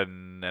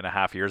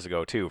 7.5 years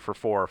ago too. For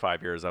 4 or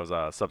 5 years, I was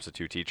a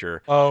substitute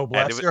teacher. oh,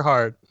 bless your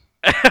heart.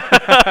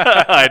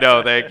 I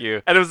know, thank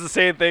you. And it was the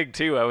same thing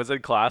too. I was in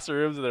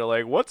classrooms and they're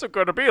like, "What's it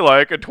going to be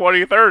like in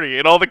 2030?"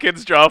 And all the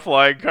kids draw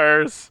flying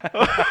cars.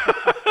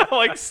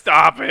 Like,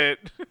 stop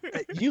it.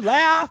 You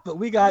laugh, but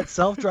we got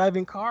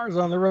self-driving cars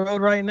on the road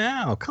right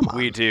now. Come on.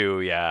 We do,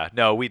 yeah.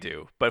 No, we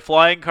do. But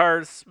flying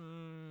cars,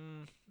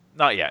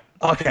 not yet.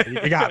 Okay,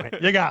 you got me.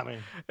 You got me.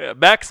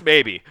 Mechs,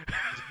 maybe.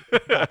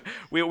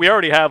 we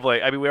already have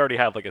we already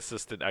have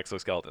assistant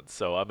exoskeletons,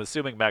 so I'm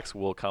assuming mechs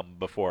will come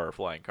before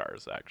flying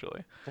cars.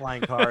 Actually,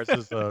 Flying cars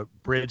is a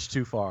bridge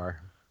too far.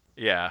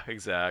 yeah,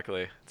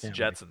 exactly. It's Can't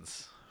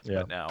Jetsons. Yeah.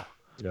 But now.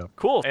 Yeah.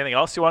 Cool. Anything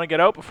else you want to get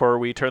out before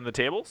we turn the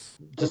tables?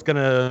 Just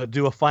gonna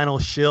do a final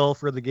shill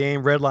for the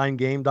game.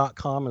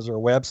 Redlinegame.com is our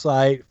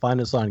website. Find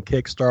us on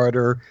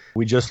Kickstarter.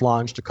 We just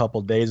launched a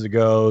couple days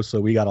ago, so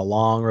we got a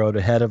long road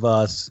ahead of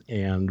us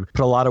and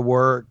put a lot of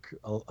work,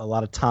 a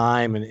lot of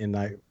time, and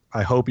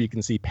I hope you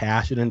can see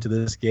passion into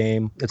this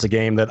game. It's a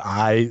game that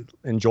I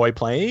enjoy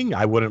playing.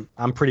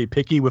 I'm pretty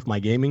picky with my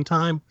gaming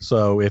time.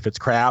 So if it's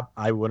crap,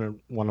 I wouldn't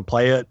want to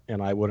play it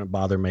and I wouldn't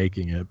bother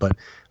making it. But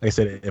like I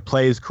said, it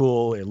plays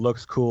cool. It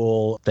looks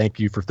cool. Thank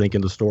you for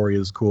thinking the story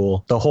is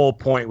cool. The whole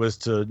point was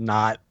to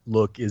not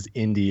look as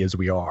indie as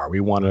we are.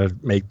 We want to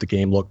make the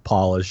game look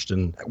polished,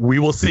 and we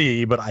will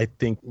see. But I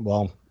think,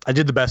 I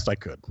did the best I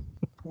could.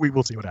 We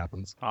will see what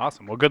happens.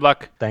 Awesome. Well, good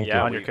luck. Thank you.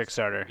 On your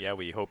Kickstarter. Yeah,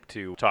 we hope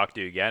to talk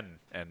to you again,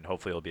 and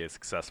hopefully it'll be a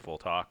successful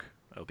talk.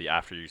 It'll be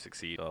after you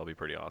succeed. That'll be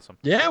pretty awesome.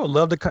 Yeah, would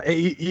love to.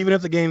 Even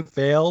if the game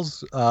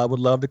fails, would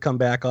love to come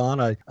back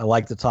on. I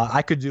like to talk.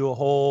 I could do a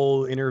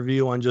whole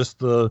interview on just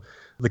the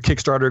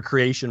Kickstarter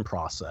creation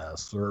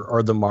process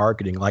or the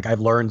marketing. Like,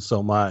 I've learned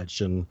so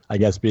much, and I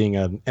guess being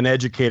an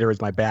educator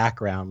is my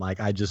background. Like,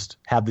 I just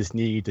have this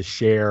need to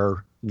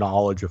share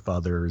knowledge with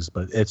others.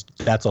 But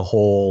that's a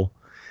whole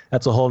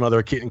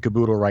nother kit and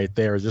caboodle right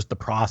there. Is just the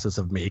process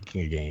of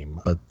making a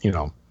game. But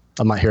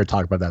I'm not here to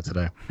talk about that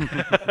today.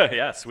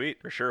 Yeah, sweet.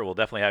 For sure. We'll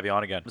definitely have you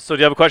on again. So do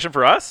you have a question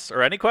for us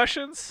or any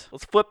questions?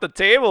 Let's flip the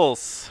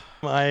tables.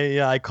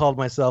 I called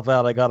myself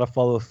out. I got to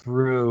follow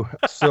through.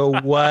 So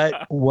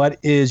what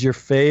is your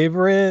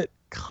favorite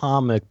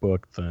comic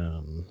book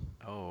then?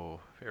 Oh,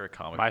 favorite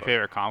comic My book.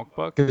 favorite comic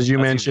book? Because you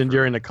That's mentioned easy for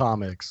you're into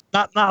comics.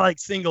 Not like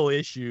single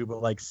issue,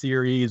 but like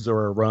series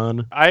or a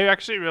run. I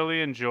actually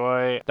really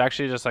enjoy, it's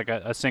actually just like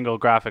a single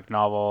graphic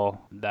novel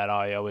that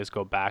I always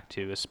go back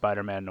to is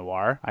Spider-Man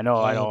Noir. I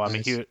know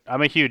Nice.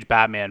 I'm a huge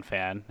Batman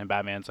fan, and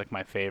Batman's like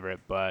my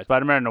favorite, but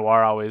Spider-Man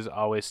Noir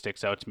always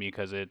sticks out to me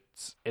because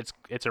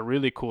it's a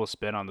really cool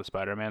spin on the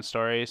Spider-Man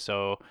story.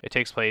 So it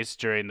takes place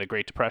during the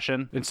Great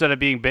Depression. Instead of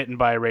being bitten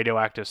by a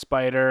radioactive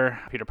spider,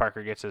 Peter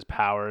Parker gets his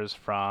powers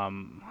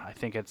from, I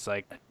think it's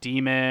like a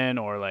demon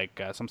or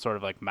like some sort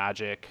of like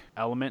magic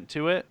element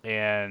to it,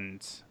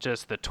 and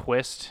just the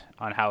twist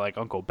on how like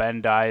Uncle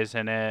Ben dies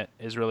in it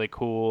is really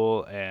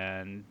cool,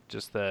 and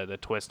just the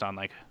twist on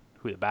like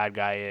who the bad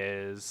guy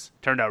is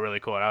turned out really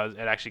cool. And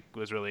it actually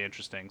was really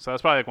interesting. So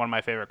that's probably like one of my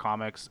favorite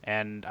comics.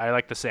 And I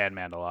like The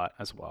Sandman a lot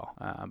as well,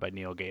 by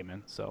Neil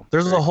Gaiman. So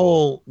There's very a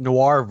whole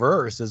noir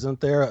verse, isn't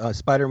there?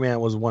 Spider-Man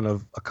was one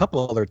of a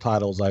couple other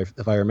titles,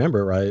 if I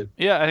remember right.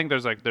 Yeah, I think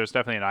there's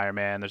definitely an Iron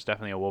Man. There's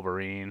definitely a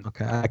Wolverine.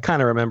 Okay, I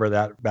kind of remember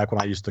that back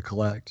when I used to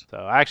collect.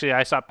 So actually,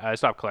 I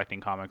stopped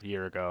collecting comics a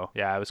year ago.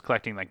 Yeah, I was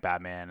collecting like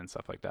Batman and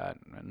stuff like that.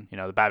 And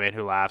the Batman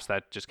Who Laughs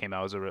that just came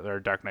out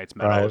or Dark Knight's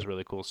Metal was a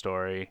really cool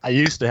story. I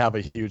used to have a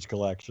huge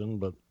collection,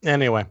 but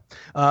anyway.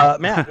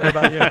 Matt, what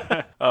about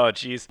you? Oh,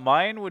 geez.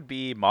 Mine would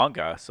be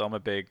manga. So I'm a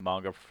big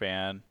manga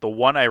fan. The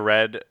one I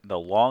read the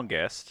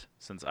longest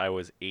since I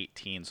was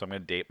 18. So I'm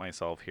going to date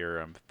myself here.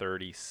 I'm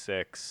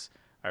 36.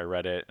 I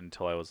read it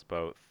until I was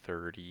about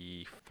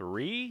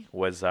 33.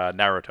 Was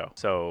Naruto.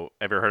 So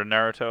have you ever heard of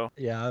Naruto?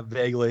 Yeah,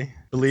 vaguely.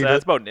 Believe So it.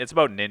 it's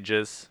about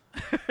ninjas.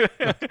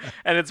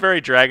 And it's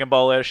very Dragon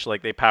Ball-ish.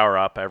 Like they power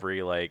up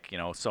every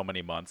so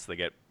many months. They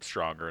get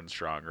stronger and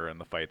stronger, and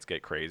the fights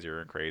get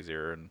crazier and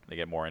crazier, and they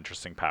get more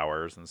interesting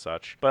powers and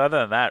such. But other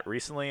than that,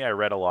 recently I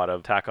read a lot of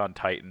Attack on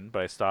Titan,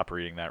 but I stopped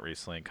reading that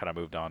recently and kind of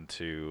moved on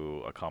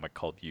to a comic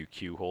called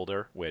UQ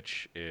Holder,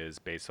 which is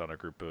based on a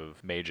group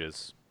of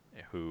mages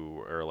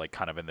who are like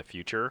kind of in the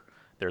future.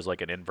 There's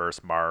like an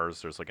inverse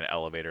Mars. There's like an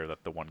elevator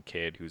that the one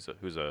kid who's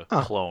a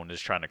clone is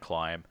trying to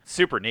climb.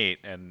 Super neat.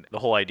 And the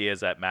whole idea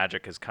is that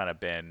magic has kind of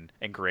been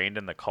ingrained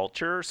in the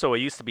culture. So it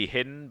used to be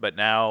hidden, but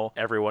now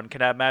everyone can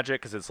have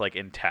magic because it's like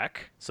in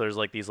tech. So there's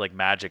like these like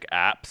magic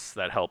apps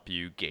that help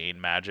you gain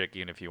magic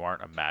even if you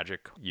aren't a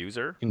magic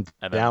user. You can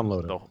And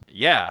download it.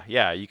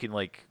 Yeah. You can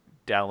like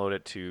download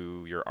it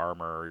to your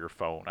armor or your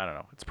phone. I don't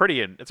know. It's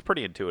pretty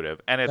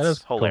intuitive, and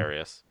it's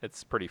hilarious. Cool.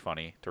 It's pretty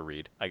funny to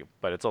read.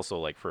 But it's also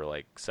like for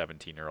like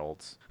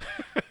 17-year-olds.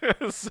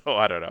 So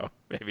I don't know.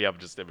 Maybe I'm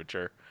just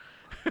immature.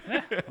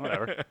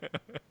 Whatever.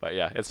 But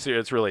yeah,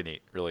 it's really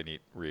neat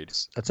read.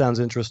 That sounds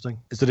interesting.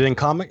 Is it in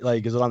comic?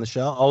 Like, is it on the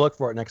shelf? I'll look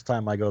for it next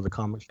time I go to the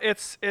comic.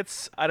 It's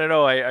I don't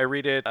know. I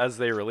read it as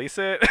they release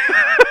it,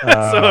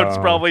 so it's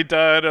probably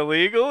done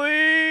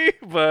illegally.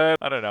 But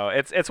I don't know.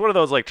 It's one of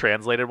those like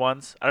translated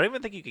ones. I don't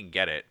even think you can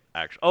get it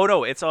actually. Oh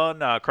no, it's on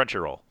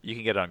Crunchyroll. You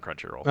can get it on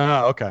Crunchyroll.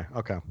 Oh, okay.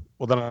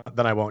 Well,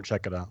 then I won't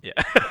check it out. Yeah.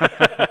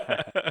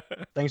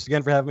 Thanks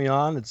again for having me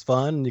on. It's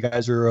fun. You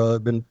guys are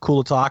been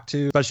cool to talk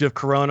to, especially with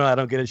Corona. I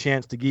don't get a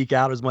chance to geek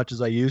out as much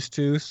as I used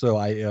to.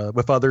 So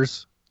with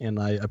others. And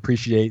I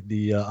appreciate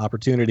the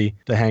opportunity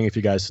to hang with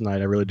you guys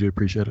tonight. I really do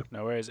appreciate it.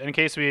 No worries. In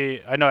case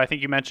I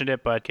think you mentioned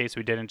it, but in case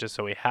we didn't, just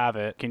so we have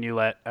it, can you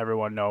let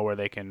everyone know where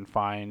they can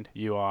find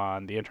you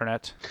on the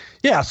internet?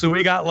 Yeah, so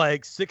we got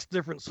like 6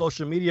 different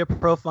social media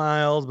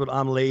profiles, but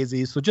I'm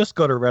lazy. So just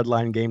go to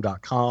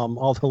redlinegame.com.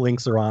 All the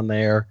links are on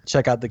there.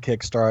 Check out the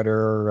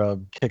Kickstarter,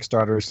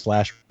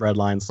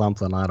 Kickstarter/Redline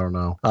something. I don't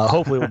know.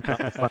 Hopefully we'll have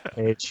a front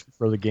page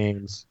for the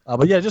games.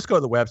 But yeah, just go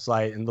to the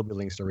website and there'll be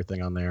links to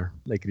everything on there.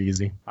 Make it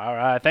easy. All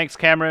right. Thanks,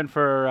 Cameron,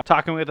 for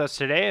talking with us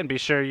today. And be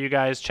sure you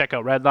guys check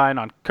out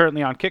Redline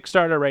currently on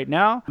Kickstarter right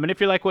now. And if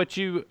you like what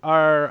you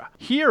are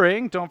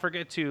hearing, don't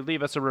forget to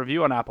leave us a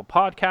review on Apple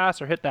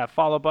Podcasts or hit that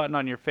follow button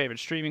on your favorite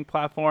streaming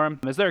platform.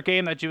 Is there a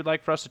game that you would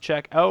like for us to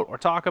check out or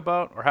talk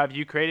about? Or have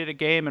you created a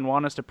game and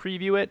want us to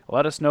preview it?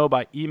 Let us know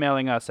by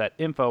emailing us at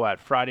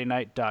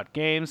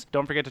info@fridaynight.games.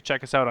 Don't forget to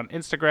check us out on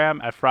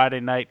Instagram at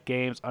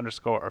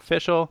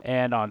FridayNightGames_official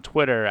and on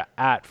Twitter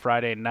at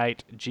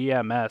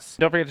FridayNightGMS.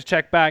 Don't forget to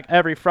check back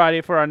every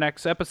Friday for our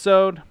next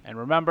episode. And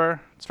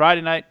remember, it's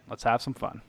Friday night. Let's have some fun.